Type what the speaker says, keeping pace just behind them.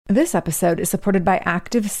This episode is supported by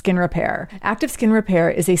Active Skin Repair. Active Skin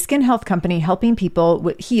Repair is a skin health company helping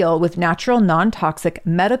people heal with natural, non-toxic,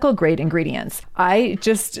 medical-grade ingredients. I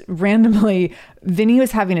just randomly, Vinny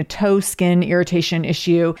was having a toe skin irritation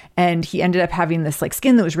issue, and he ended up having this like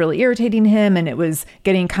skin that was really irritating him, and it was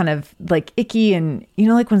getting kind of like icky, and you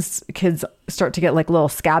know, like when kids start to get like little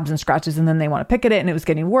scabs and scratches and then they want to pick at it, and it was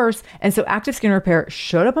getting worse. And so Active Skin Repair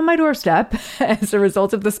showed up on my doorstep as a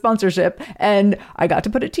result of the sponsorship, and I got to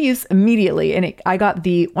put it to use immediately. And I got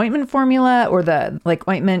the ointment formula, or the like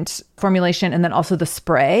ointment formulation, and then also the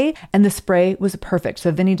spray, and the spray was perfect. So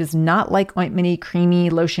Vinny does not like ointmenty, creamy,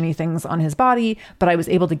 lotiony things on his body, but I was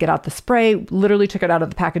able to get out the spray, literally took it out of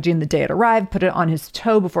the packaging the day it arrived, put it on his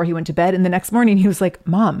toe before he went to bed. And the next morning he was like,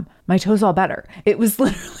 "Mom, my toe's all better." It was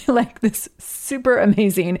literally like this super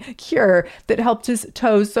amazing cure that helped his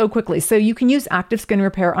toes so quickly. So you can use Active Skin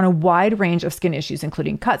Repair on a wide range of skin issues,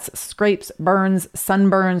 including cuts, scrapes, burns,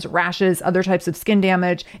 sunburns, rashes, other types of skin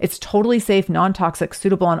damage. It's totally safe, non-toxic,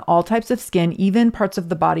 suitable on all types of skin, even parts of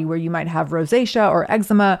the body where you might have rosacea or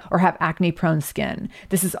eczema or have acne-prone skin.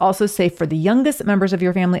 This is also safe for the youngest members of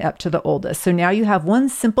your family up to the oldest. So now you have one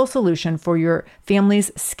simple solution for your family's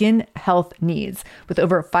skin health needs. With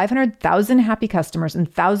over 500,000 happy customers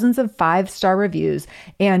and thousands of 5-star reviews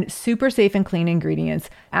and super safe and clean ingredients,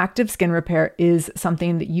 Active Skin Repair is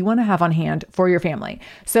something that you want to have on hand for your family.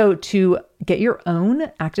 So to get your own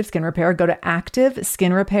Active Skin Repair, go to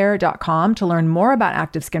activeskinrepair.com to learn more about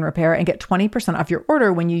Active Skin Repair and get 20% off your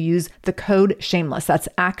order when you use the code SHAMELESS. That's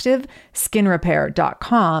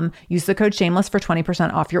activeskinrepair.com. Use the code SHAMELESS for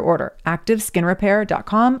 20% off your order.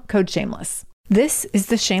 activeskinrepair.com, code SHAMELESS. This is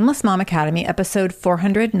the Shameless Mom Academy, episode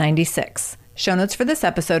 496. Show notes for this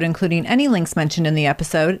episode, including any links mentioned in the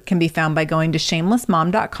episode, can be found by going to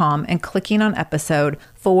shamelessmom.com and clicking on episode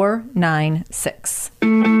 496.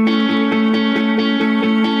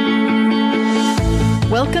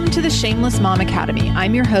 Welcome to the Shameless Mom Academy.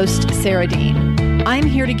 I'm your host, Sarah Dean. I'm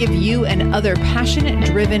here to give you and other passionate,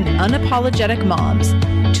 driven, unapologetic moms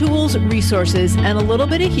tools, resources, and a little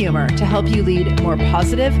bit of humor to help you lead more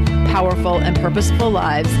positive, powerful, and purposeful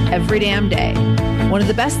lives every damn day. One of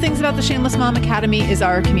the best things about the Shameless Mom Academy is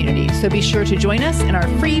our community, so be sure to join us in our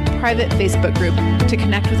free private Facebook group to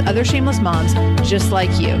connect with other shameless moms just like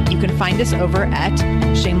you. You can find us over at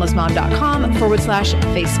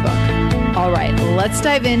shamelessmom.com/Facebook. All right, let's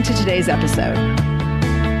dive into today's episode.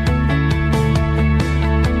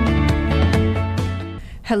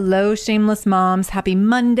 Hello, shameless moms. Happy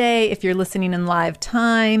Monday. If you're listening in live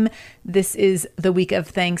time, this is the week of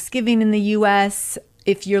Thanksgiving in the US.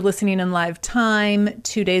 If you're listening in live time,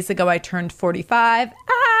 2 days ago, I turned 45.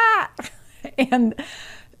 And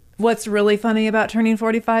what's really funny about turning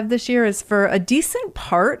 45 this year is for a decent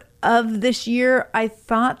part of this year, I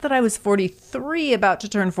thought that I was 43, about to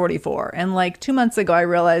turn 44. And like 2 months ago, I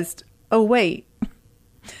realized, oh, wait,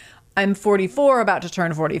 I'm 44, about to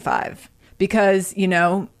turn 45. Because, you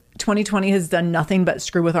know, 2020 has done nothing but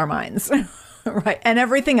screw with our minds, right? And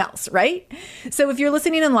everything else, right? So if you're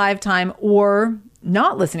listening in live time or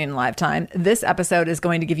not listening in live time, this episode is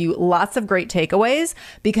going to give you lots of great takeaways,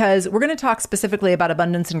 because we're going to talk specifically about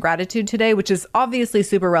abundance and gratitude today, which is obviously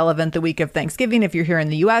super relevant the week of Thanksgiving if you're here in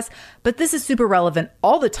the US, but this is super relevant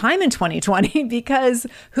all the time in 2020, because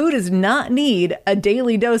who does not need a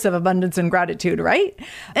daily dose of abundance and gratitude, right?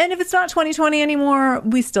 And if it's not 2020 anymore,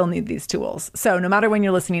 we still need these tools. So no matter when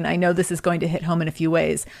you're listening, I know this is going to hit home in a few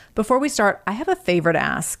ways. Before we start, I have a favor to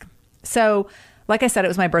ask. So like I said, it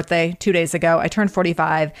was my birthday 2 days ago. I turned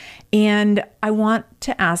 45, and I want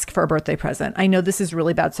to ask for a birthday present. I know this is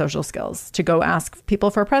really bad social skills to go ask people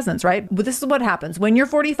for presents, right? But this is what happens. When you're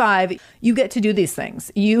 45, you get to do these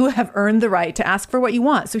things. You have earned the right to ask for what you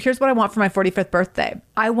want. So here's what I want for my 45th birthday.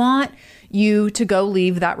 I want you to go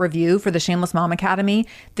leave that review for the Shameless Mom Academy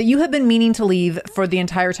that you have been meaning to leave for the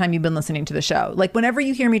entire time you've been listening to the show. Like whenever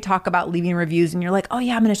you hear me talk about leaving reviews and you're like, oh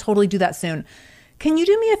yeah, I'm going to totally do that soon. Can you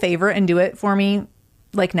do me a favor and do it for me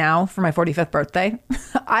like now for my 45th birthday?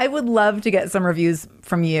 I would love to get some reviews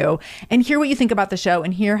from you and hear what you think about the show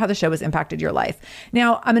and hear how the show has impacted your life.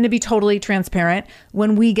 Now, I'm going to be totally transparent.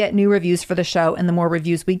 When we get new reviews for the show, and the more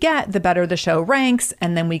reviews we get, the better the show ranks,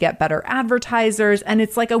 and then we get better advertisers, and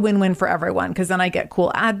it's like a win-win for everyone, because then I get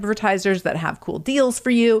cool advertisers that have cool deals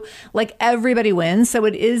for you. Like everybody wins. So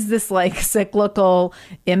it is this like cyclical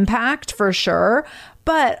impact for sure.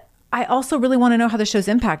 But I also really want to know how the show's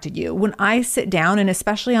impacted you. When I sit down, and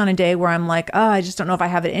especially on a day where I'm like, oh, I just don't know if I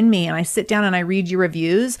have it in me, and I sit down and I read your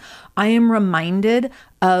reviews, I am reminded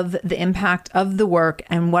of the impact of the work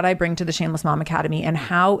and what I bring to the Shameless Mom Academy and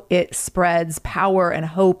how it spreads power and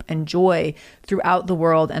hope and joy throughout the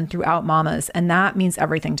world and throughout mamas. And that means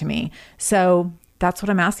everything to me. So that's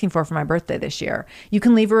what I'm asking for my birthday this year. You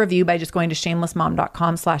can leave a review by just going to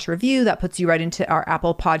shamelessmom.com/review. That puts you right into our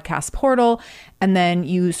Apple Podcast portal. And then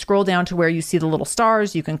you scroll down to where you see the little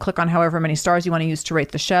stars. You can click on however many stars you want to use to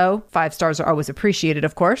rate the show. 5 stars are always appreciated,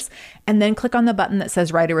 of course. And then click on the button that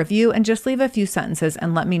says write a review and just leave a few sentences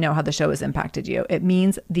and let me know how the show has impacted you. It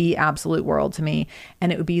means the absolute world to me,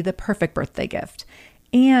 and it would be the perfect birthday gift.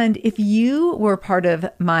 And if you were part of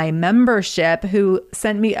my membership who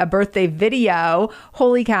sent me a birthday video,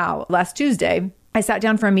 holy cow, last Tuesday, I sat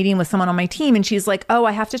down for a meeting with someone on my team and she's like, oh,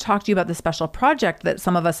 I have to talk to you about the special project that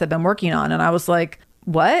some of us have been working on. And I was like,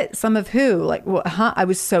 what? Some of who? Like, what? Huh? I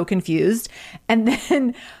was so confused. And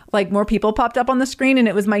then like more people popped up on the screen and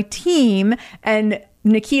it was my team. And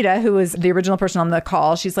Nikita, who was the original person on the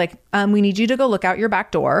call, she's like, we need you to go look out your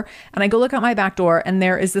back door. And I go look out my back door and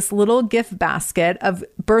there is this little gift basket of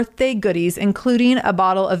birthday goodies, including a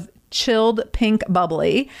bottle of chilled pink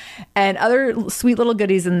bubbly and other sweet little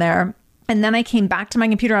goodies in there. And then I came back to my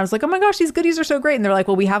computer and I was like, oh my gosh, these goodies are so great. And they're like,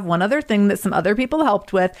 well, we have one other thing that some other people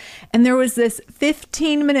helped with. And there was this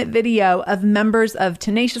 15-minute video of members of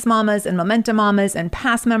Tenacious Mamas and Momentum Mamas and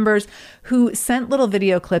past members who sent little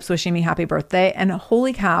video clips wishing me happy birthday. And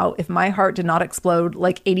holy cow, if my heart did not explode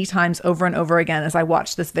like 80 times over and over again as I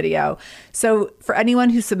watched this video. So for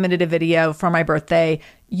anyone who submitted a video for my birthday,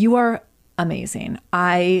 you are amazing.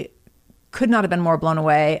 I could not have been more blown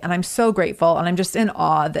away. And I'm so grateful. And I'm just in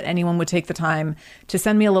awe that anyone would take the time to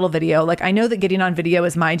send me a little video. Like, I know that getting on video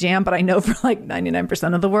is my jam, but I know for like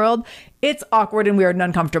 99% of the world, it's awkward and weird and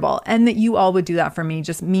uncomfortable. And that you all would do that for me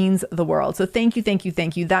just means the world. So thank you, thank you,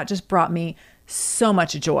 thank you. That just brought me so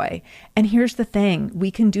much joy. And here's the thing, we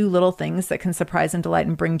can do little things that can surprise and delight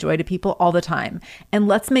and bring joy to people all the time. And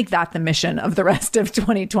let's make that the mission of the rest of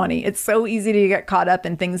 2020. It's so easy to get caught up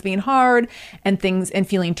in things being hard and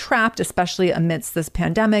feeling trapped, especially amidst this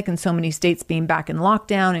pandemic and so many states being back in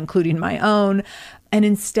lockdown, including my own. And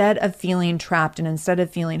instead of feeling trapped and instead of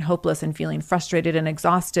feeling hopeless and feeling frustrated and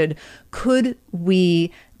exhausted, could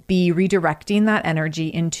we be redirecting that energy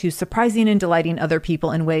into surprising and delighting other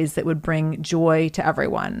people in ways that would bring joy to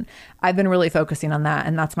everyone? I've been really focusing on that,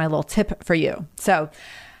 and that's my little tip for you. So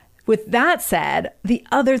with that said, the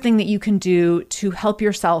other thing that you can do to help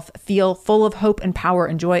yourself feel full of hope and power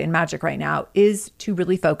and joy and magic right now is to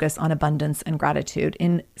really focus on abundance and gratitude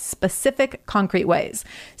in specific, concrete ways.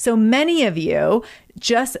 So many of you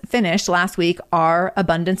just finished last week our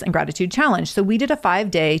Abundance and Gratitude Challenge. So we did a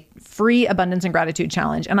 5-day free Abundance and Gratitude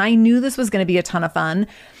Challenge, and I knew this was going to be a ton of fun.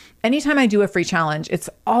 Anytime I do a free challenge, it's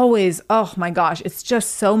always, oh my gosh, it's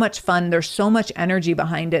just so much fun. There's so much energy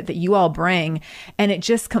behind it that you all bring, and it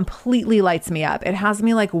just completely lights me up. It has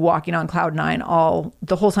me like walking on cloud 9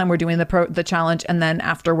 the whole time we're doing the challenge and then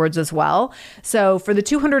afterwards as well. So for the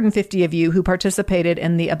 250 of you who participated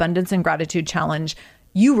in the Abundance and Gratitude Challenge,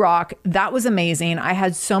 you rock. That was amazing. I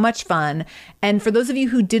had so much fun. And for those of you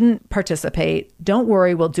who didn't participate, don't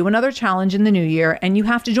worry. We'll do another challenge in the new year, and you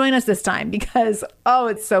have to join us this time because, oh,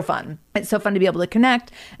 it's so fun. It's so fun to be able to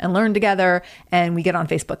connect and learn together. And we get on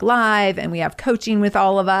Facebook Live and we have coaching with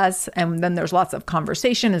all of us. And then there's lots of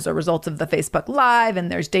conversation as a result of the Facebook Live.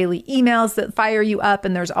 And there's daily emails that fire you up.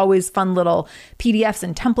 And there's always fun little PDFs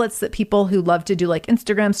and templates that people who love to do like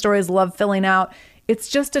Instagram stories love filling out. It's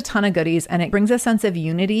just a ton of goodies, and it brings a sense of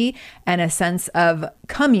unity and a sense of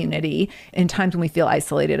community in times when we feel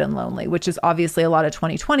isolated and lonely, which is obviously a lot of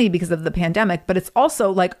 2020 because of the pandemic, but it's also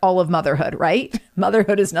like all of motherhood, right?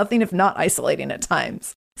 Motherhood is nothing if not isolating at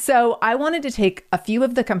times. So I wanted to take a few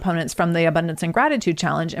of the components from the Abundance and Gratitude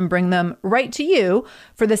Challenge and bring them right to you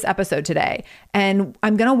for this episode today. And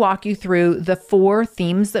I'm going to walk you through the 4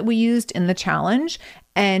 themes that we used in the challenge,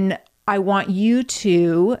 and I want you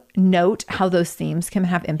to note how those themes can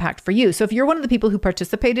have impact for you. So if you're one of the people who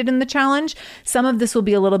participated in the challenge, some of this will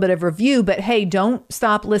be a little bit of review, but hey, don't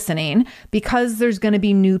stop listening because there's going to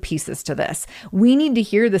be new pieces to this. We need to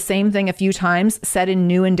hear the same thing a few times said in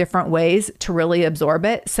new and different ways to really absorb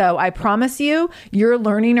it. So I promise you, your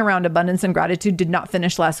learning around abundance and gratitude did not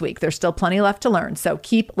finish last week. There's still plenty left to learn. So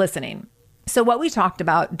keep listening. So what we talked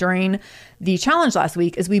about during the challenge last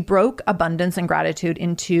week is we broke abundance and gratitude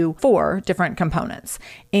into 4 different components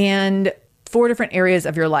and 4 different areas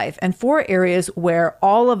of your life, and 4 areas where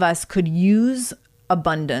all of us could use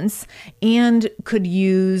abundance and could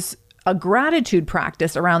use a gratitude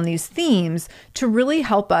practice around these themes to really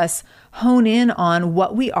help us hone in on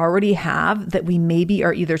what we already have that we maybe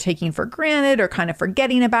are either taking for granted or kind of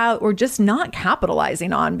forgetting about or just not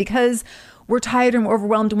capitalizing on because we're tired and we're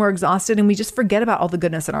overwhelmed and we're exhausted and we just forget about all the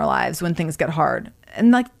goodness in our lives when things get hard.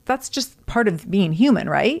 And like, that's just part of being human,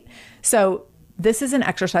 right? So this is an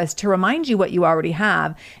exercise to remind you what you already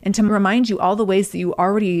have and to remind you all the ways that you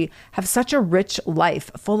already have such a rich life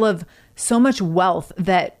full of so much wealth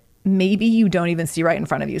that maybe you don't even see right in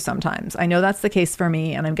front of you sometimes. I know that's the case for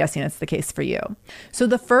me, and I'm guessing it's the case for you. So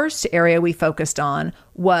the first area we focused on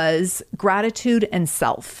was gratitude and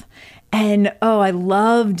self. And I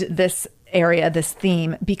loved this area, this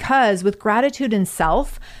theme, because with gratitude and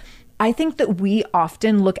self, I think that we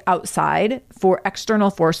often look outside for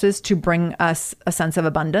external forces to bring us a sense of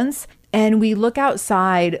abundance. And we look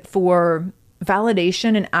outside for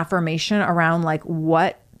validation and affirmation around like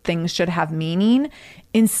what things should have meaning,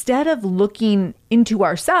 instead of looking into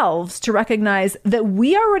ourselves to recognize that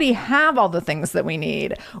we already have all the things that we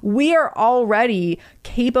need. We are already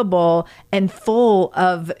capable and full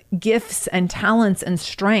of gifts and talents and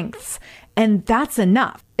strengths. And that's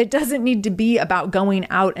enough. It doesn't need to be about going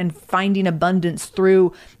out and finding abundance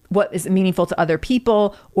through what is meaningful to other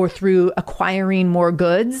people or through acquiring more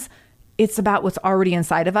goods. It's about what's already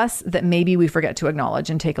inside of us that maybe we forget to acknowledge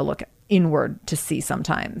and take a look inward to see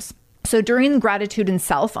sometimes. So during gratitude and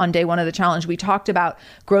self on day one of the challenge, we talked about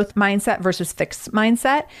growth mindset versus fixed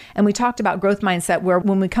mindset. And we talked about growth mindset where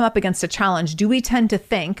when we come up against a challenge, do we tend to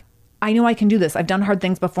think, I know I can do this. I've done hard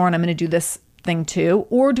things before and I'm going to do this thing too?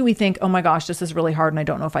 Or do we think, oh my gosh, this is really hard and I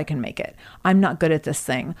don't know if I can make it. I'm not good at this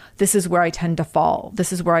thing. This is where I tend to fall.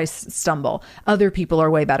 This is where I stumble. Other people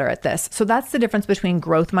are way better at this. So that's the difference between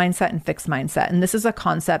growth mindset and fixed mindset. And this is a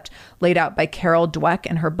concept laid out by Carol Dweck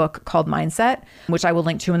in her book called Mindset, which I will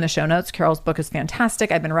link to in the show notes. Carol's book is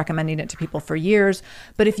fantastic. I've been recommending it to people for years.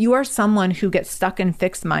 But if you are someone who gets stuck in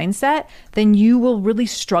fixed mindset, then you will really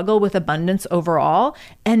struggle with abundance overall.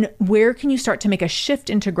 And where can you start to make a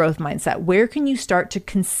shift into growth mindset? Where can you start to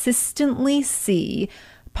consistently see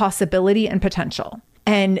possibility and potential?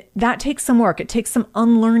 And that takes some work. It takes some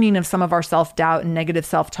unlearning of some of our self-doubt and negative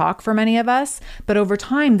self-talk for many of us. But over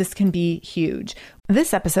time, this can be huge.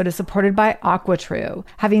 This episode is supported by AquaTrue.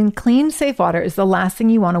 Having clean, safe water is the last thing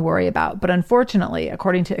you want to worry about. But unfortunately,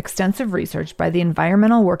 according to extensive research by the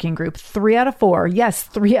Environmental Working Group, 3 out of 4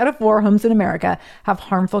 homes in America have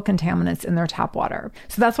harmful contaminants in their tap water.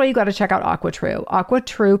 So that's why you got to check out AquaTrue.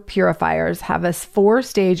 AquaTrue purifiers have a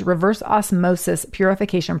 4-stage reverse osmosis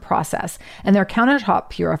purification process. And their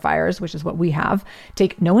countertop purifiers, which is what we have,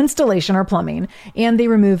 take no installation or plumbing. And they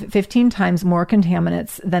remove 15 times more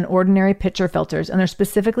contaminants than ordinary pitcher filters. And they're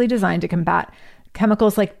specifically designed to combat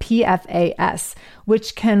chemicals like PFAS,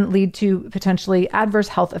 which can lead to potentially adverse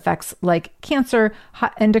health effects like cancer,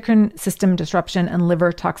 endocrine system disruption, and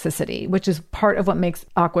liver toxicity, which is part of what makes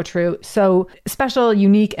AquaTrue so special,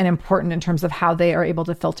 unique, and important in terms of how they are able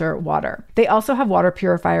to filter water. They also have water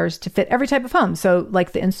purifiers to fit every type of home. So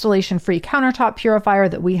like the installation-free countertop purifier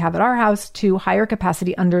that we have at our house to higher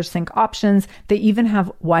capacity under sink options. They even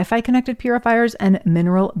have Wi-Fi connected purifiers and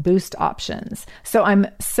mineral boost options. So I'm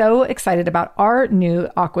so excited about our new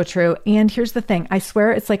AquaTrue. And here's the thing, I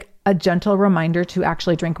swear it's like a gentle reminder to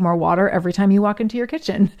actually drink more water every time you walk into your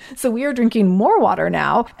kitchen. So we are drinking more water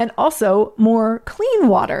now and also more clean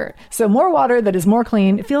water. So more water that is more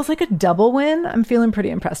clean. It feels like a double win. I'm feeling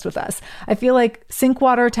pretty impressed with us. I feel like sink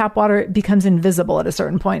water, tap water becomes invisible at a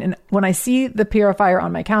certain point. And when I see the purifier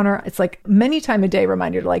on my counter, it's like many times a day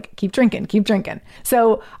reminder to like, keep drinking, keep drinking.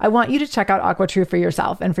 So I want you to check out AquaTrue for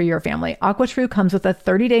yourself and for your family. AquaTrue comes with a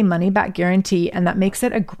 30-day money-back guarantee, and that makes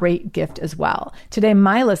it a great gift as well. Today,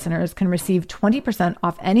 my listeners can receive 20%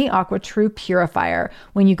 off any AquaTrue purifier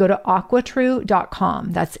when you go to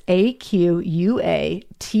aquatrue.com. That's AQUATRU.com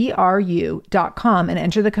and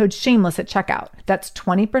enter the code shameless at checkout. That's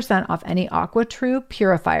 20% off any AquaTrue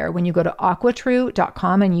purifier when you go to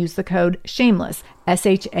aquatrue.com and use the code shameless,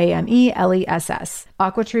 SHAMELESS.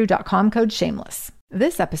 aquatrue.com code shameless.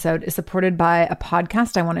 This episode is supported by a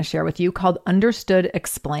podcast I want to share with you called Understood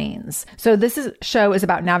Explains. So show is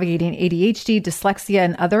about navigating ADHD, dyslexia,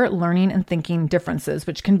 and other learning and thinking differences,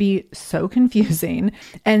 which can be so confusing.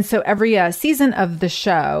 And so every season of the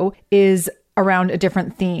show is around a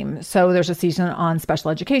different theme. So there's a season on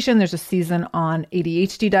special education, there's a season on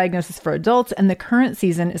ADHD diagnosis for adults, and the current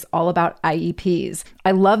season is all about IEPs.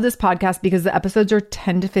 I love this podcast because the episodes are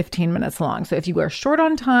 10 to 15 minutes long. So if you are short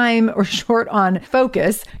on time or short on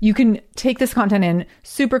focus, you can take this content in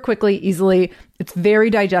super quickly, easily. It's very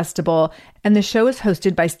digestible. And the show is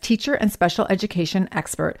hosted by teacher and special education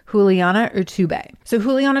expert Juliana Urtubey. So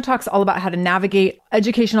Juliana talks all about how to navigate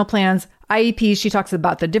educational plans, IEPs. She talks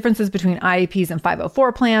about the differences between IEPs and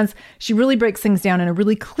 504 plans. She really breaks things down in a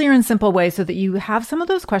really clear and simple way so that you have some of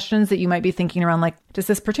those questions that you might be thinking around, like, does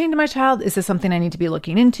this pertain to my child? Is this something I need to be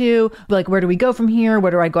looking into? Like, where do we go from here?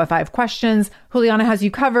 Where do I go if I have questions? Juliana has you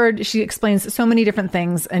covered. She explains so many different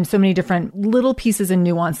things and so many different little pieces and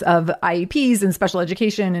nuance of IEPs and special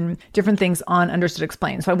education and different things on Understood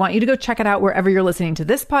Explains. So I want you to go check it out wherever you're listening to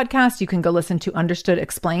this podcast. You can go listen to Understood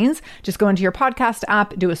Explains. Just go into your podcast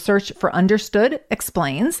app, do a search for Understood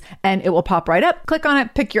Explains, and it will pop right up. Click on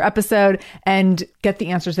it, pick your episode, and get the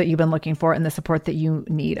answers that you've been looking for and the support that you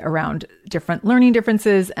need around different learning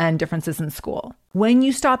differences and differences in school. When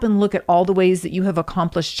you stop and look at all the ways that you have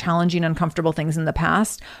accomplished challenging, uncomfortable things in the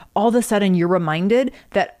past, all of a sudden you're reminded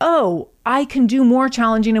that, oh, I can do more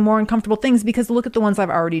challenging and more uncomfortable things because look at the ones I've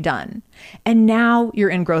already done. And now you're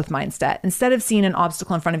in growth mindset. Instead of seeing an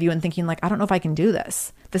obstacle in front of you and thinking like, I don't know if I can do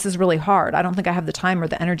this. This is really hard. I don't think I have the time or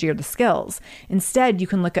the energy or the skills. Instead, you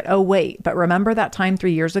can look at, oh, wait, but remember that time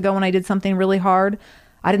 3 years ago when I did something really hard?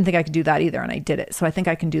 I didn't think I could do that either, and I did it. So I think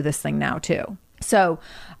I can do this thing now too. So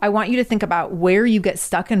I want you to think about where you get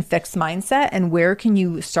stuck in fixed mindset and where can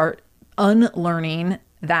you start unlearning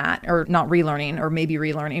that, or not relearning, or maybe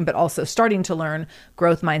relearning, but also starting to learn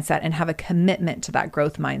growth mindset and have a commitment to that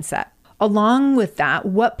growth mindset. Along with that,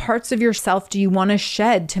 what parts of yourself do you want to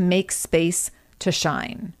shed to make space to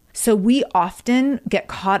shine? So we often get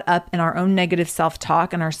caught up in our own negative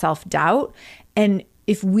self-talk and our self-doubt. And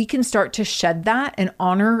if we can start to shed that and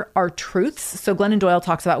honor our truths. So Glennon Doyle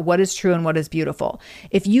talks about what is true and what is beautiful.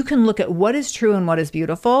 If you can look at what is true and what is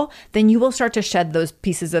beautiful, then you will start to shed those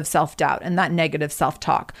pieces of self-doubt and that negative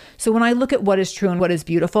self-talk. So when I look at what is true and what is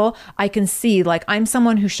beautiful, I can see like I'm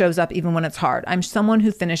someone who shows up even when it's hard. I'm someone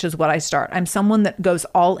who finishes what I start. I'm someone that goes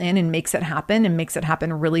all in and makes it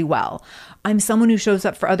happen really well. I'm someone who shows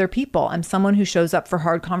up for other people. I'm someone who shows up for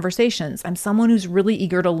hard conversations. I'm someone who's really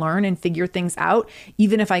eager to learn and figure things out,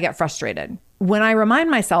 even if I get frustrated. When I remind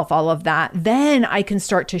myself all of that, then I can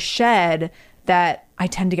start to shed that I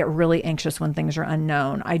tend to get really anxious when things are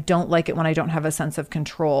unknown. I don't like it when I don't have a sense of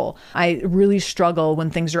control. I really struggle when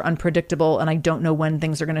things are unpredictable and I don't know when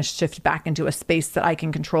things are going to shift back into a space that I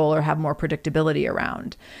can control or have more predictability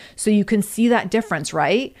around. So you can see that difference,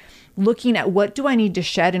 right? Looking at what do I need to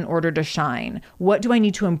shed in order to shine? What do I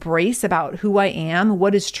need to embrace about who I am?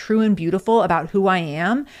 What is true and beautiful about who I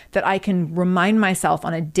am that I can remind myself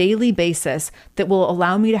on a daily basis that will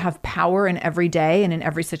allow me to have power in every day and in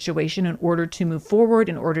every situation in order to move forward,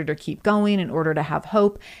 in order to keep going, in order to have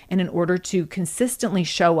hope, and in order to consistently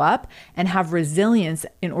show up and have resilience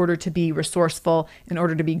in order to be resourceful, in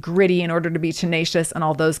order to be gritty, in order to be tenacious, and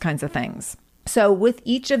all those kinds of things. So with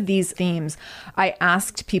each of these themes, I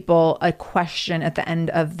asked people a question at the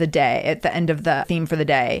end of the day, at the end of the theme for the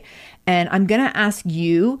day. And I'm going to ask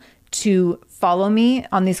you to follow me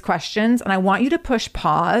on these questions. And I want you to push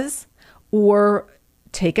pause or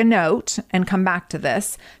take a note and come back to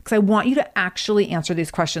this because I want you to actually answer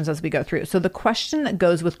these questions as we go through. So the question that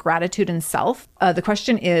goes with gratitude and self, the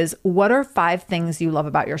question is, what are 5 things you love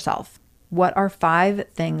about yourself? What are 5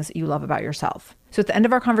 things you love about yourself? So at the end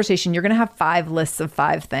of our conversation, you're going to have 5 lists of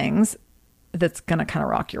 5 things that's going to kind of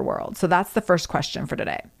rock your world. So that's the first question for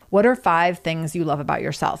today. What are 5 things you love about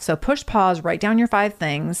yourself? So push pause, write down your 5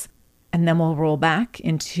 things, and then we'll roll back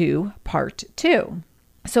into part 2.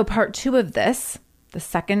 So part 2 of this, the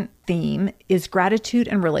second theme, is gratitude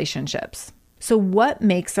and relationships. So what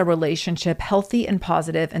makes a relationship healthy and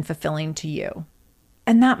positive and fulfilling to you?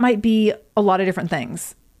 And that might be a lot of different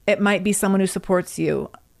things. It might be someone who supports you,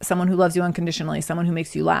 someone who loves you unconditionally, someone who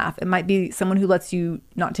makes you laugh. It might be someone who lets you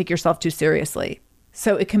not take yourself too seriously.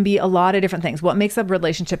 So it can be a lot of different things. What makes a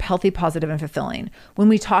relationship healthy, positive, and fulfilling? When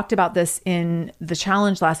we talked about this in the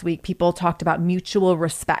challenge last week, people talked about mutual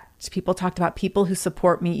respect. People talked about people who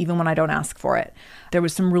support me even when I don't ask for it. There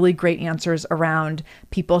was some really great answers around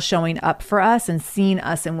people showing up for us and seeing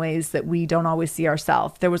us in ways that we don't always see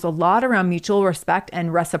ourselves. There was a lot around mutual respect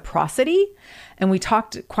and reciprocity. And we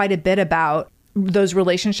talked quite a bit about those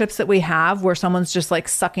relationships that we have where someone's just like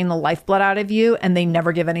sucking the lifeblood out of you and they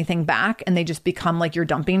never give anything back and they just become like your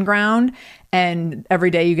dumping ground. And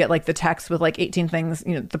every day you get like the text with like 18 things,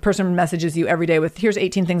 you know, the person messages you every day with, here's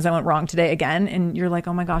 18 things I went wrong today again. And you're like,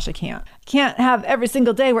 oh my gosh, I can't have every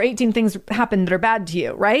single day where 18 things happen that are bad to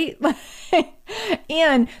you, right?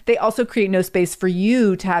 And they also create no space for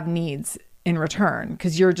you to have needs in return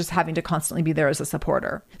because you're just having to constantly be there as a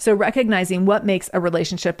supporter. So recognizing what makes a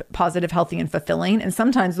relationship positive, healthy, and fulfilling. And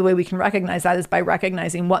sometimes the way we can recognize that is by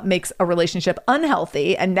recognizing what makes a relationship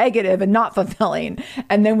unhealthy and negative and not fulfilling.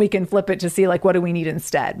 And then we can flip it to see like, what do we need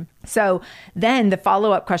instead? So then the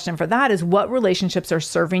follow-up question for that is, what relationships are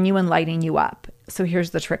serving you and lighting you up? So here's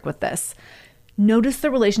the trick with this. Notice the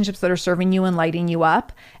relationships that are serving you and lighting you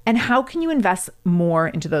up, and how can you invest more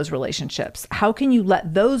into those relationships? How can you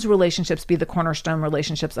let those relationships be the cornerstone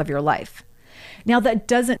relationships of your life? Now, that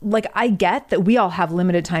doesn't, like, I get that we all have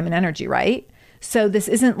limited time and energy, right? So this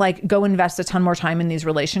isn't like go invest a ton more time in these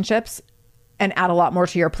relationships and add a lot more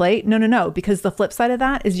to your plate. No, because the flip side of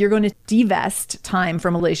that is you're going to divest time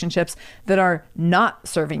from relationships that are not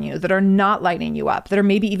serving you, that are not lighting you up, that are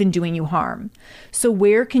maybe even doing you harm. So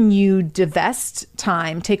where can you divest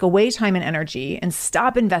time, take away time and energy, and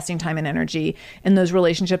stop investing time and energy in those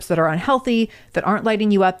relationships that are unhealthy, that aren't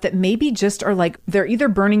lighting you up, that maybe just are like, they're either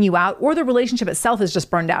burning you out or the relationship itself is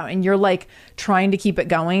just burned out and you're like trying to keep it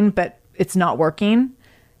going, but it's not working?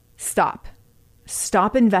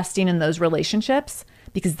 Stop investing in those relationships,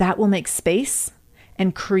 because that will make space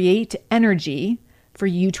and create energy for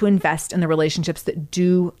you to invest in the relationships that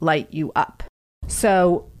do light you up.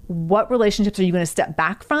 So what relationships are you going to step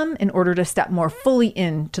back from in order to step more fully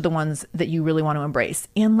into the ones that you really want to embrace?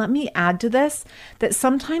 And let me add to this that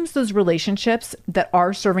sometimes those relationships that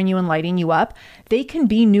are serving you and lighting you up, they can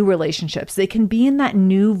be new relationships. They can be in that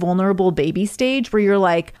new vulnerable baby stage where you're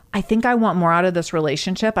like, I think I want more out of this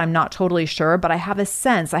relationship. I'm not totally sure, but I have a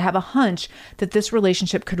sense, I have a hunch that this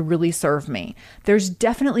relationship could really serve me. There's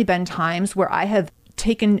definitely been times where I have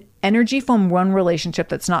taken energy from one relationship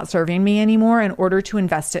that's not serving me anymore in order to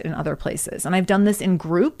invest it in other places. And I've done this in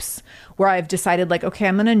groups where I've decided like, okay,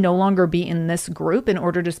 I'm going to no longer be in this group in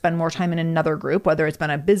order to spend more time in another group, whether it's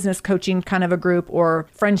been a business coaching kind of a group or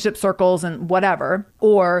friendship circles and whatever.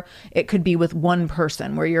 Or it could be with one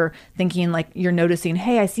person where you're thinking like, you're noticing,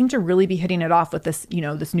 hey, I seem to really be hitting it off with this,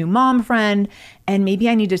 this new mom friend. And maybe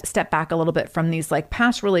I need to step back a little bit from these like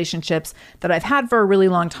past relationships that I've had for a really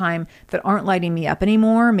long time that aren't lighting me up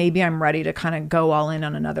anymore. Maybe I'm ready to kind of go all in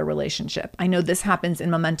on another relationship. I know this happens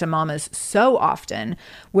in Momentum Mamas so often,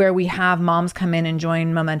 where we have moms come in and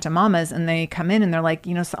join Momentum Mamas, and they come in and they're like,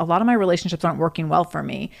 a lot of my relationships aren't working well for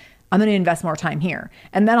me. I'm going to invest more time here.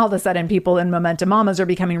 And then all of a sudden people in Momentum Mamas are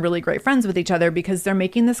becoming really great friends with each other because they're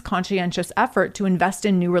making this conscientious effort to invest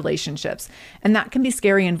in new relationships. And that can be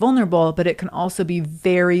scary and vulnerable, but it can also be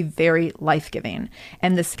very, very life-giving.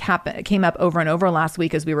 And this came up over and over last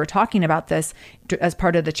week as we were talking about this as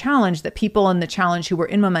part of the challenge, that people in the challenge who were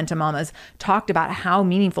in Momentum Mamas talked about how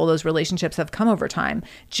meaningful those relationships have come over time,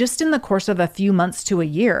 just in the course of a few months to a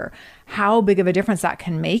year. How big of a difference that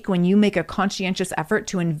can make when you make a conscientious effort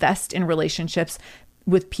to invest in relationships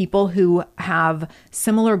with people who have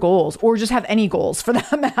similar goals, or just have any goals for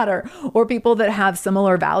that matter, or people that have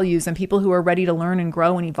similar values and people who are ready to learn and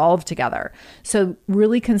grow and evolve together. So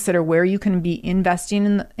really consider where you can be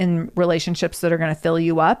investing in relationships that are going to fill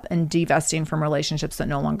you up and divesting from relationships that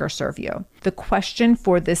no longer serve you. The question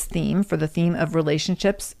for this theme, for the theme of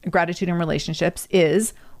relationships, gratitude and relationships,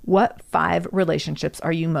 is, what 5 relationships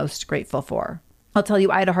are you most grateful for? I'll tell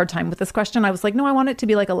you, I had a hard time with this question. I was like, no, I want it to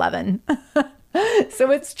be like 11.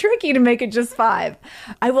 So it's tricky to make it just 5.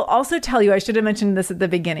 I will also tell you, I should have mentioned this at the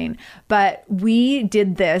beginning, but we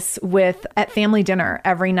did this at family dinner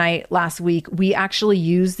every night last week. We actually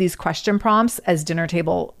used these question prompts as dinner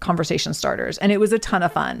table conversation starters, and it was a ton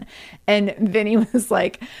of fun. And Vinny was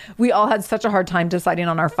like, we all had such a hard time deciding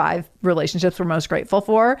on our 5 relationships we're most grateful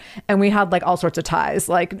for. And we had like all sorts of ties,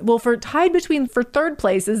 like, well, for third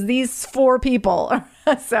place is these 4 people.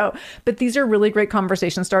 So, but these are really great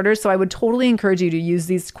conversation starters. So I would totally encourage you to use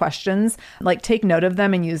these questions, like take note of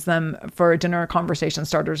them and use them for dinner conversation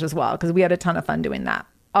starters as well, because we had a ton of fun doing that.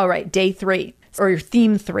 All right, day 3, or your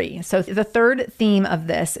theme 3. So the third theme of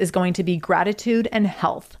this is going to be gratitude and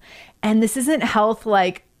health. And this isn't health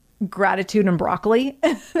like gratitude and broccoli.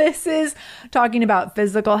 This is talking about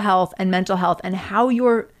physical health and mental health, and how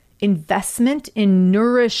your investment in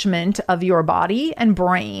nourishment of your body and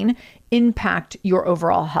brain impact your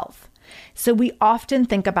overall health. So we often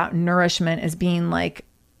think about nourishment as being like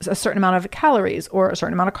a certain amount of calories, or a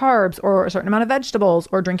certain amount of carbs, or a certain amount of vegetables,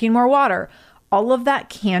 or drinking more water. All of that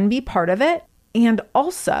can be part of it. And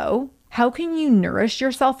also, how can you nourish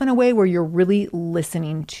yourself in a way where you're really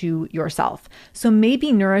listening to yourself? So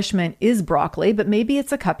maybe nourishment is broccoli, but maybe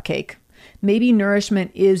it's a cupcake. Maybe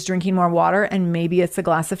nourishment is drinking more water, and maybe it's a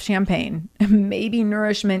glass of champagne. Maybe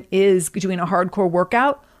nourishment is doing a hardcore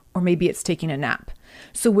workout, or maybe it's taking a nap.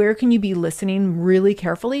 So where can you be listening really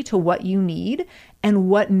carefully to what you need and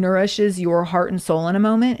what nourishes your heart and soul in a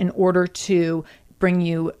moment in order to bring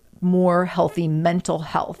you more healthy mental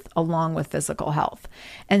health along with physical health.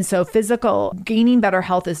 And so gaining better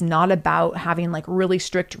health is not about having like really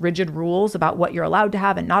strict, rigid rules about what you're allowed to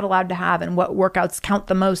have and not allowed to have and what workouts count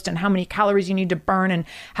the most and how many calories you need to burn and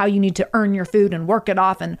how you need to earn your food and work it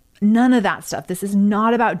off and none of that stuff. This is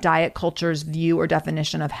not about diet culture's view or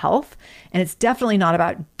definition of health. And it's definitely not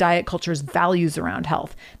about diet culture's values around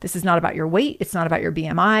health. This is not about your weight. It's not about your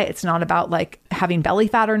BMI. It's not about like having belly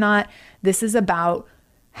fat or not. This is about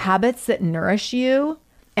habits that nourish you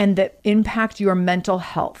and that impact your mental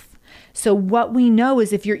health. So what we know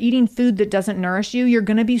is if you're eating food that doesn't nourish you, you're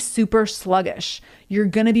going to be super sluggish. You're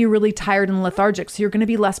going to be really tired and lethargic. So you're going to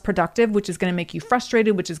be less productive, which is going to make you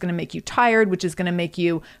frustrated, which is going to make you tired, which is going to make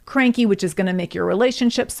you cranky, which is going to make your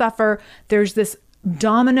relationship suffer. There's this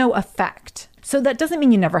domino effect. So that doesn't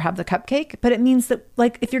mean you never have the cupcake, but it means that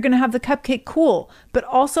like if you're going to have the cupcake, cool, but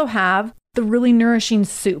also have the really nourishing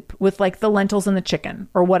soup with like the lentils and the chicken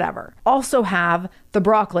or whatever. Also have the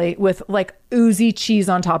broccoli with like oozy cheese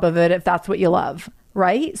on top of it if that's what you love,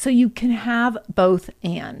 right? So you can have both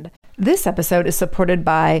and. This episode is supported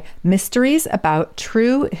by Mysteries About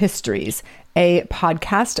True Histories, a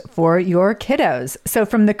podcast for your kiddos. So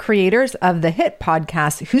from the creators of the hit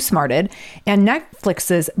podcast Who Smarted and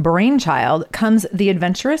Netflix's Brainchild comes the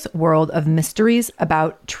adventurous world of Mysteries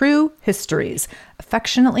About True Histories,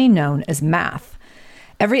 affectionately known as Math.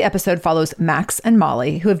 Every episode follows Max and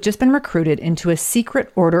Molly, who have just been recruited into a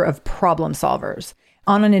secret order of problem solvers,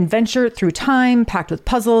 on an adventure through time packed with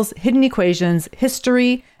puzzles, hidden equations,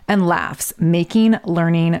 history, and laughs, making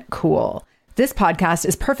learning cool. This podcast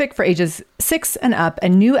is perfect for ages 6 and up,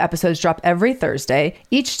 and new episodes drop every Thursday,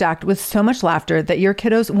 each stacked with so much laughter that your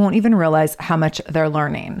kiddos won't even realize how much they're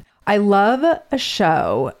learning. I love a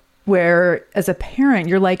show where, as a parent,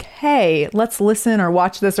 you're like, hey, let's listen or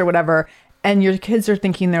watch this or whatever, and your kids are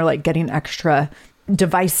thinking they're like getting extra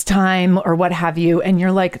device time or what have you, and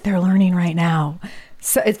you're like, they're learning right now.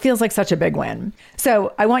 So it feels like such a big win.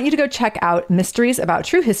 So I want you to go check out Mysteries About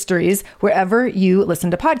True Histories wherever you listen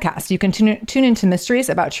to podcasts. You can tune into Mysteries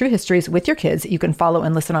About True Histories with your kids. You can follow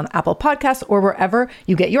and listen on Apple Podcasts or wherever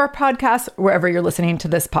you get your podcasts, wherever you're listening to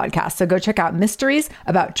this podcast. So go check out Mysteries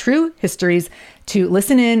About True Histories to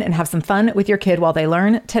listen in and have some fun with your kid while they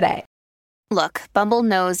learn today. Look, Bumble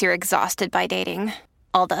knows you're exhausted by dating.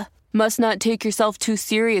 All the must not take yourself too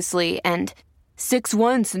seriously and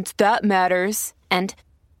 6'1" since that matters. And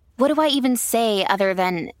what do I even say other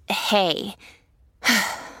than, hey?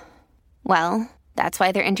 Well, that's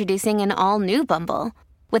why they're introducing an all-new Bumble,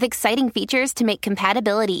 with exciting features to make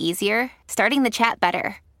compatibility easier, starting the chat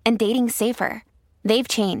better, and dating safer. They've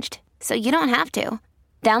changed, so you don't have to.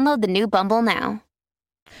 Download the new Bumble now.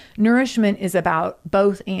 Nourishment is about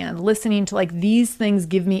both and listening to like these things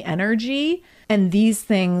give me energy and these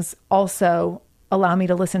things also allow me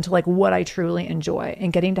to listen to like what I truly enjoy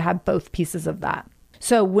and getting to have both pieces of that.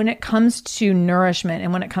 So when it comes to nourishment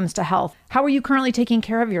and when it comes to health, how are you currently taking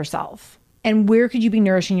care of yourself? And where could you be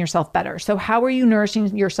nourishing yourself better? So how are you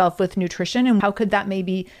nourishing yourself with nutrition and how could that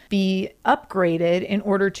maybe be upgraded in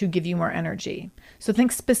order to give you more energy? So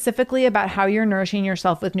think specifically about how you're nourishing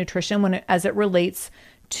yourself with nutrition as it relates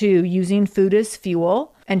to using food as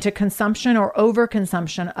fuel and to consumption or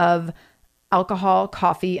overconsumption of alcohol,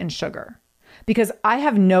 coffee, and sugar. Because I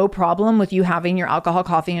have no problem with you having your alcohol,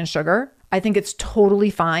 coffee, and sugar. I think it's totally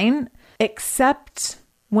fine, except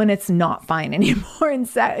when it's not fine anymore,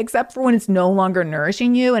 except for when it's no longer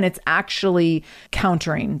nourishing you and it's actually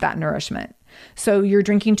countering that nourishment. So you're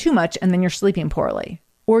drinking too much and then you're sleeping poorly,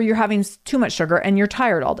 or you're having too much sugar and you're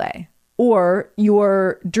tired all day, or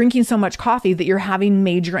you're drinking so much coffee that you're having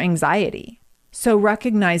major anxiety. So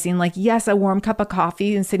recognizing like, yes, a warm cup of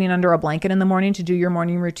coffee and sitting under a blanket in the morning to do your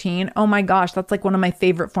morning routine. Oh my gosh, that's like one of my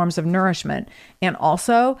favorite forms of nourishment. And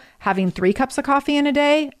also having 3 cups of coffee in a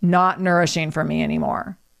day, not nourishing for me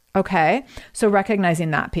anymore. Okay. So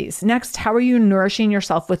recognizing that piece. Next, how are you nourishing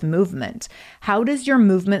yourself with movement? How does your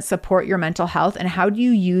movement support your mental health? And how do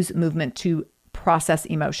you use movement to process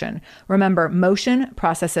emotion? Remember, motion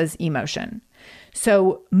processes emotion.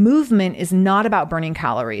 So movement is not about burning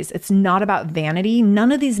calories. It's not about vanity.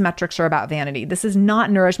 None of these metrics are about vanity. This is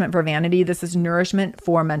not nourishment for vanity. This is nourishment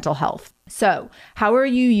for mental health. So how are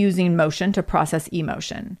you using motion to process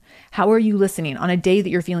emotion? How are you listening on a day that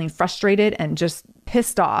you're feeling frustrated and just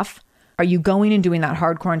pissed off? Are you going and doing that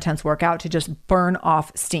hardcore intense workout to just burn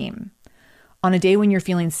off steam? On a day when you're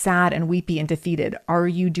feeling sad and weepy and defeated, are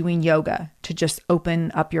you doing yoga to just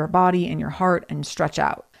open up your body and your heart and stretch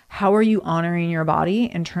out? How are you honoring your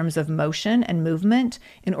body in terms of motion and movement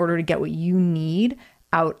in order to get what you need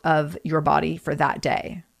out of your body for that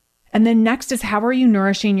day? And then next is, how are you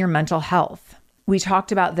nourishing your mental health? We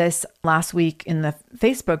talked about this last week in the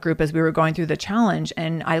Facebook group as we were going through the challenge,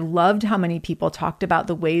 and I loved how many people talked about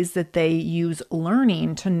the ways that they use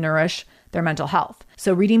learning to nourish their mental health.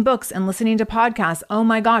 So reading books and listening to podcasts, oh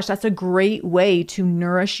my gosh, that's a great way to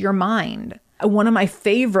nourish your mind. One of my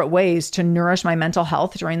favorite ways to nourish my mental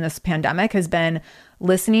health during this pandemic has been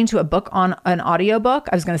listening to a book on an audiobook.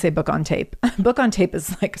 I was going to say book on tape. Book on tape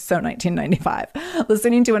is like so 1995.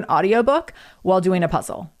 Listening to an audiobook while doing a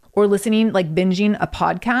puzzle, or listening, like binging a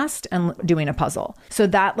podcast and doing a puzzle. So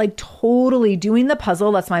that like totally doing the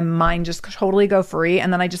puzzle lets my mind just totally go free.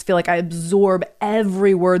 And then I just feel like I absorb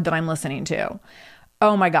every word that I'm listening to.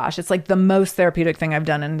 Oh my gosh, it's like the most therapeutic thing I've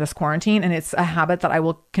done in this quarantine. And it's a habit that I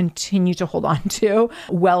will continue to hold on to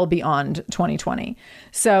well beyond 2020.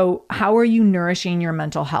 So how are you nourishing your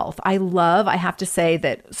mental health? I have to say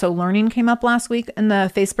that, so learning came up last week in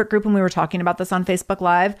the Facebook group when we were talking about this on Facebook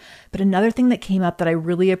Live. But another thing that came up that I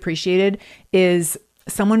really appreciated is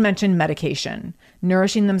someone mentioned medication,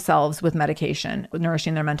 nourishing themselves with medication,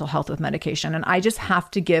 nourishing their mental health with medication. And I just have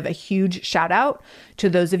to give a huge shout out to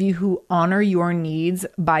those of you who honor your needs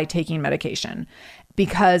by taking medication,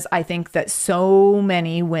 because I think that so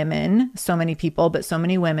many women, so many people, but so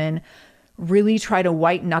many women really try to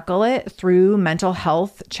white knuckle it through mental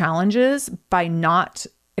health challenges by not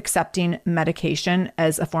accepting medication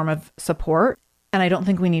as a form of support. And I don't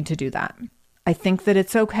think we need to do that. I think that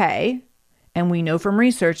it's okay. And we know from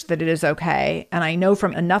research that it is okay. And I know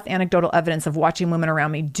from enough anecdotal evidence of watching women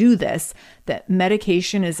around me do this, that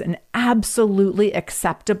medication is an absolutely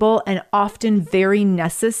acceptable and often very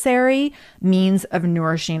necessary means of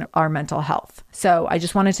nourishing our mental health. So I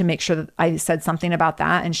just wanted to make sure that I said something about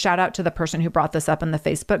that, and shout out to the person who brought this up in the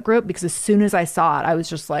Facebook group, because as soon as I saw it, I was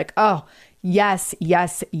just like, oh, yes,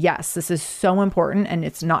 yes, yes. This is so important and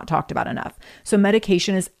it's not talked about enough. So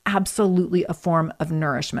medication is absolutely a form of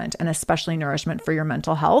nourishment, and especially nourishment for your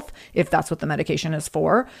mental health, if that's what the medication is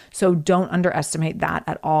for. So don't underestimate that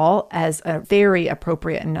at all as a very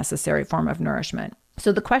appropriate and necessary form of nourishment.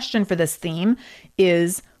 So the question for this theme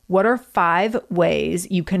is, what are 5 ways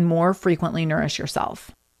you can more frequently nourish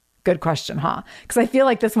yourself? Good question, huh? Because I feel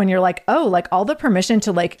like this one, you're like, oh, like all the permission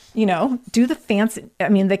to like, do the fancy, I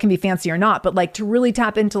mean, they can be fancy or not, but like to really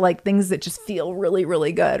tap into like things that just feel really,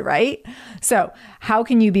 really good, right? So how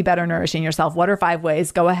can you be better nourishing yourself? What are 5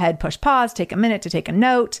 ways? Go ahead, push pause, take a minute to take a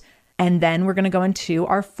note. And then we're going to go into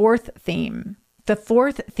our 4th theme. The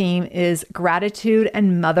 4th theme is gratitude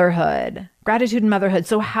and motherhood. Gratitude and motherhood.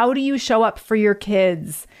 So how do you show up for your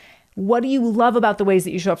kids? What do you love about the ways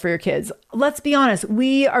that you show up for your kids? Let's be honest,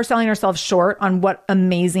 we are selling ourselves short on what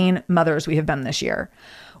amazing mothers we have been this year.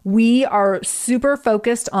 We are super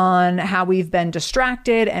focused on how we've been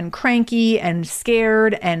distracted and cranky and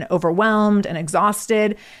scared and overwhelmed and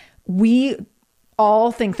exhausted. We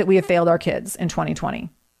all think that we have failed our kids in 2020.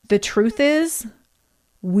 The truth is,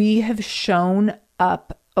 we have shown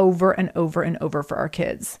up over and over and over for our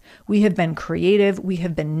kids. We have been creative. We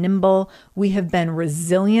have been nimble. We have been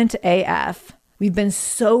resilient AF. We've been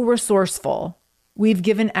so resourceful. We've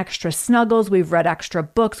given extra snuggles. We've read extra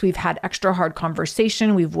books. We've had extra hard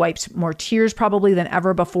conversation. We've wiped more tears probably than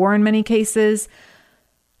ever before in many cases.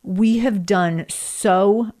 We have done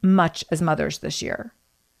so much as mothers this year.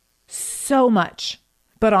 So much.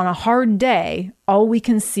 But on a hard day, all we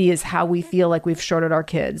can see is how we feel like we've shorted our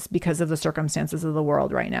kids because of the circumstances of the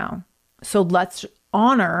world right now. So let's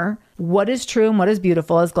honor what is true and what is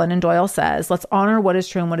beautiful, as Glennon Doyle says. Let's honor what is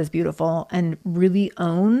true and what is beautiful, and really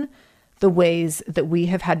own the ways that we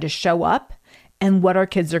have had to show up and what our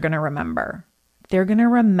kids are going to remember. They're going to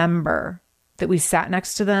remember that we sat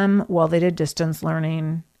next to them while they did distance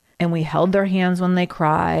learning, and we held their hands when they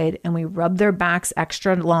cried, and we rubbed their backs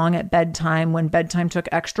extra long at bedtime when bedtime took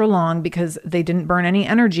extra long because they didn't burn any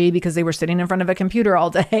energy because they were sitting in front of a computer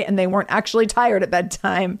all day and they weren't actually tired at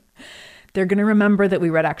bedtime. They're going to remember that we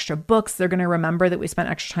read extra books. They're going to remember that we spent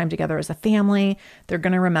extra time together as a family. They're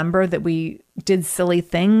going to remember that we did silly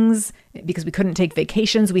things because we couldn't take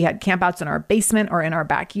vacations. We had campouts in our basement or in our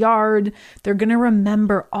backyard. They're going to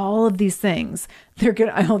remember all of these things.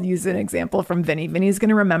 I'll use an example from Vinny. Vinny's going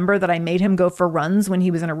to remember that I made him go for runs when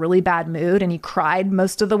he was in a really bad mood and he cried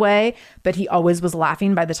most of the way, but he always was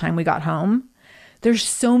laughing by the time we got home. There's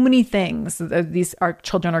so many things that our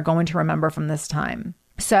children are going to remember from this time.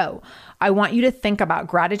 So I want you to think about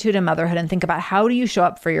gratitude and motherhood and think about, how do you show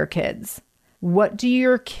up for your kids? What do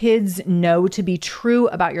your kids know to be true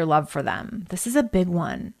about your love for them? This is a big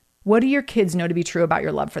one. What do your kids know to be true about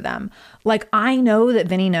your love for them? Like, I know that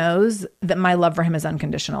Vinny knows that my love for him is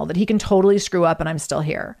unconditional, that he can totally screw up and I'm still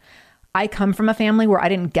here. I come from a family where I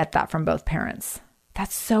didn't get that from both parents.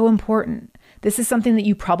 That's so important. This is something that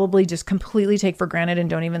you probably just completely take for granted and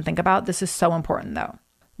don't even think about. This is so important though.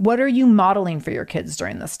 What are you modeling for your kids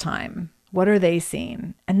during this time? What are they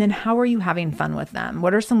seeing? And then how are you having fun with them?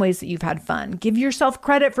 What are some ways that you've had fun? Give yourself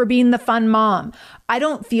credit for being the fun mom. I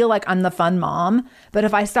don't feel like I'm the fun mom, but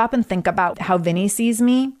if I stop and think about how Vinny sees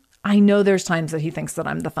me, I know there's times that he thinks that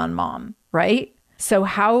I'm the fun mom, right? So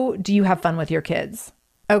how do you have fun with your kids?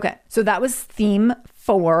 Okay, so that was theme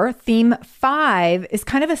 4. Theme 5 is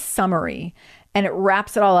kind of a summary, and it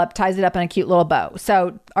wraps it all up, ties it up in a cute little bow.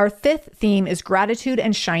 So our 5th theme is gratitude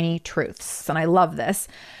and shiny truths, and I love this.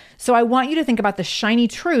 So I want you to think about the shiny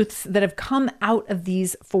truths that have come out of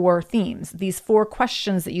these 4 themes, these 4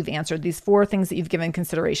 questions that you've answered, these 4 things that you've given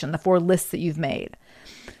consideration, the 4 lists that you've made.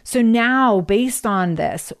 So now, based on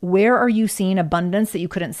this, where are you seeing abundance that you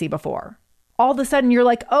couldn't see before? All of a sudden you're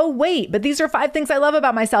like, oh, wait, but these are 5 things I love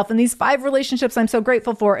about myself, and these 5 relationships I'm so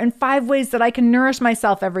grateful for, and 5 ways that I can nourish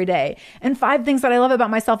myself every day, and 5 things that I love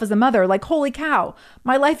about myself as a mother. Like, holy cow,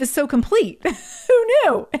 my life is so complete. Who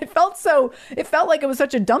knew? It felt like it was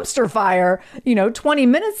such a dumpster fire, 20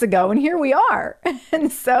 minutes ago, and here we are.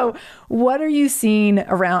 And so what are you seeing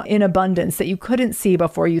around in abundance that you couldn't see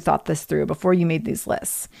before you thought this through, before you made these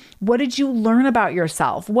lists? What did you learn about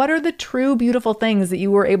yourself? What are the true, beautiful things that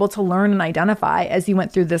you were able to learn and identify as you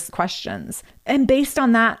went through these questions? And based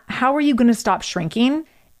on that, how are you going to stop shrinking?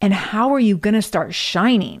 And how are you going to start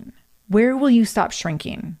shining? Where will you stop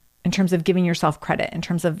shrinking in terms of giving yourself credit, in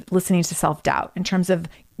terms of listening to self-doubt, in terms of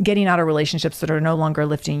getting out of relationships that are no longer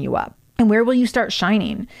lifting you up? And where will you start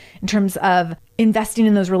shining in terms of investing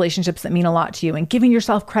in those relationships that mean a lot to you and giving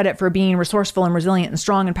yourself credit for being resourceful and resilient and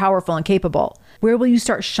strong and powerful and capable? Where will you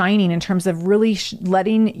start shining in terms of really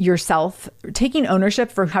letting yourself, taking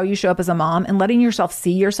ownership for how you show up as a mom and letting yourself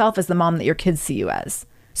see yourself as the mom that your kids see you as?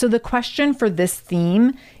 So the question for this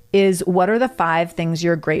theme is, what are the 5 things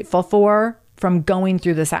you're grateful for from going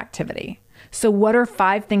through this activity? So what are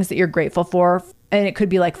 5 things that you're grateful for? And it could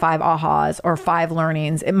be like 5 ahas or 5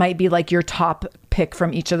 learnings. It might be like your top pick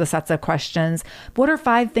from each of the sets of questions. What are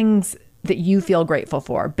 5 things that you feel grateful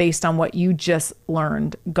for based on what you just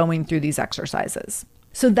learned going through these exercises?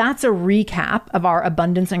 So that's a recap of our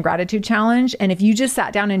abundance and gratitude challenge. And if you just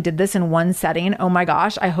sat down and did this in one setting, oh my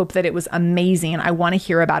gosh, I hope that it was amazing. I want to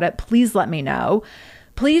hear about it. Please let me know.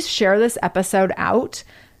 Please share this episode out.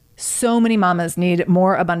 So many mamas need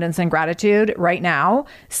more abundance and gratitude right now.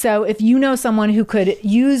 So if you know someone who could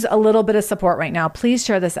use a little bit of support right now, please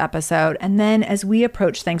share this episode. And then as we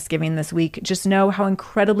approach Thanksgiving this week, just know how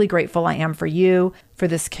incredibly grateful I am for you, for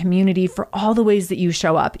this community, for all the ways that you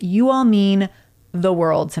show up. You all mean the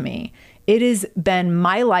world to me. It has been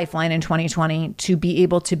my lifeline in 2020 to be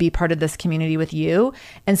able to be part of this community with you.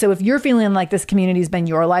 And so if you're feeling like this community has been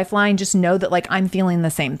your lifeline, just know that like I'm feeling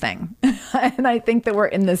the same thing. And I think that we're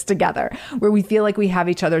in this together where we feel like we have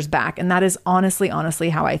each other's back. And that is honestly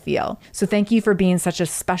how I feel. So thank you for being such a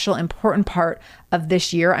special, important part of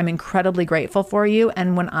this year. I'm incredibly grateful for you.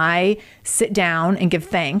 And when I sit down and give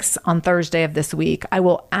thanks on Thursday of this week, I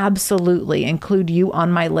will absolutely include you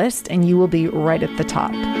on my list and you will be right at the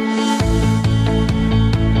top.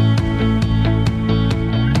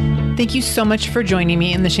 Thank you so much for joining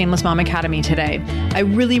me in the Shameless Mom Academy today. I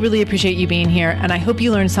really appreciate you being here, and I hope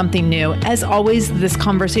you learned something new. As always, this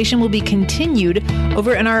conversation will be continued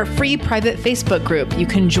over in our free private Facebook group. You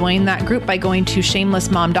can join that group by going to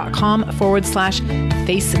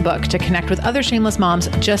shamelessmom.com/Facebook to connect with other shameless moms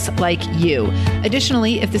just like you.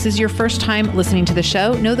 Additionally, if this is your first time listening to the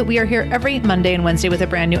show, know that we are here every Monday and Wednesday with a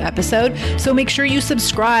brand new episode. So make sure you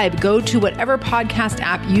subscribe. Go to whatever podcast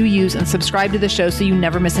app you use and subscribe to the show so you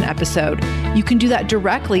never miss an episode. You can do that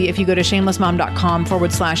directly if you go to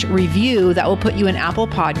shamelessmom.com/review. That will put you in Apple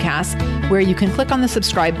Podcasts, where you can click on the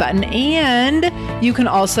subscribe button and you can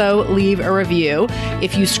also leave a review.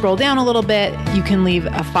 If you scroll down a little bit, you can leave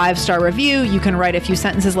a 5-star review. You can write a few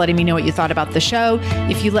sentences letting me know what you thought about the show.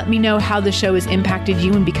 If you let me know how the show has impacted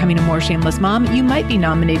you in becoming a more shameless mom, you might be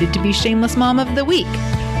nominated to be Shameless Mom of the Week.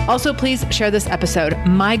 Also, please share this episode.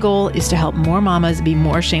 My goal is to help more mamas be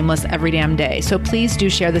more shameless every damn day. So please do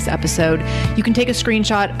share this episode. You can take a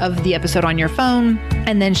screenshot of the episode on your phone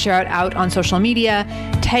and then share it out on social media.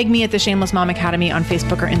 Tag me at the Shameless Mom Academy on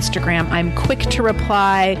Facebook or Instagram. I'm quick to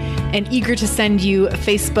reply and eager to send you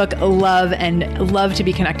Facebook love and love to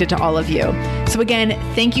be connected to all of you. So again,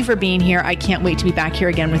 thank you for being here. I can't wait to be back here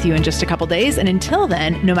again with you in just a couple days. And until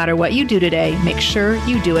then, no matter what you do today, make sure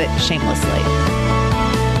you do it shamelessly.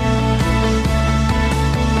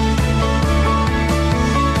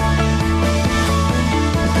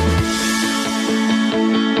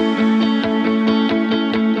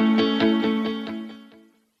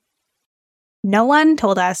 No one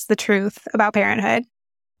told us the truth about parenthood.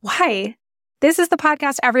 Why? This is the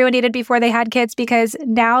podcast everyone needed before they had kids, because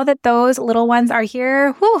now that those little ones are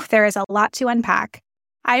here, there is a lot to unpack.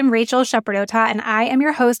 I'm Rachel Shepardota, and I am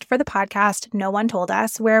your host for the podcast No One Told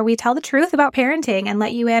Us, where we tell the truth about parenting and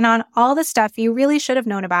let you in on all the stuff you really should have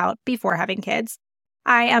known about before having kids.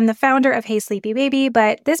 I am the founder of Hey Sleepy Baby,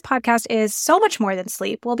 but this podcast is so much more than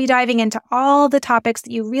sleep. We'll be diving into all the topics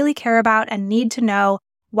that you really care about and need to know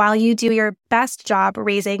while you do your best job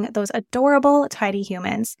raising those adorable tiny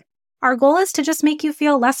humans. Our goal is to just make you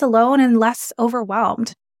feel less alone and less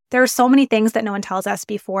overwhelmed. There are so many things that no one tells us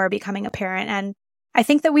before becoming a parent, and I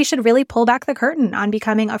think that we should really pull back the curtain on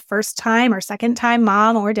becoming a first-time or second-time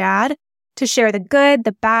mom or dad to share the good,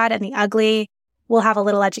 the bad, and the ugly. We'll have a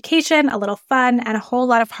little education, a little fun, and a whole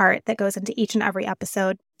lot of heart that goes into each and every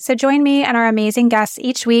episode. So join me and our amazing guests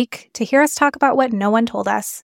each week to hear us talk about what no one told us.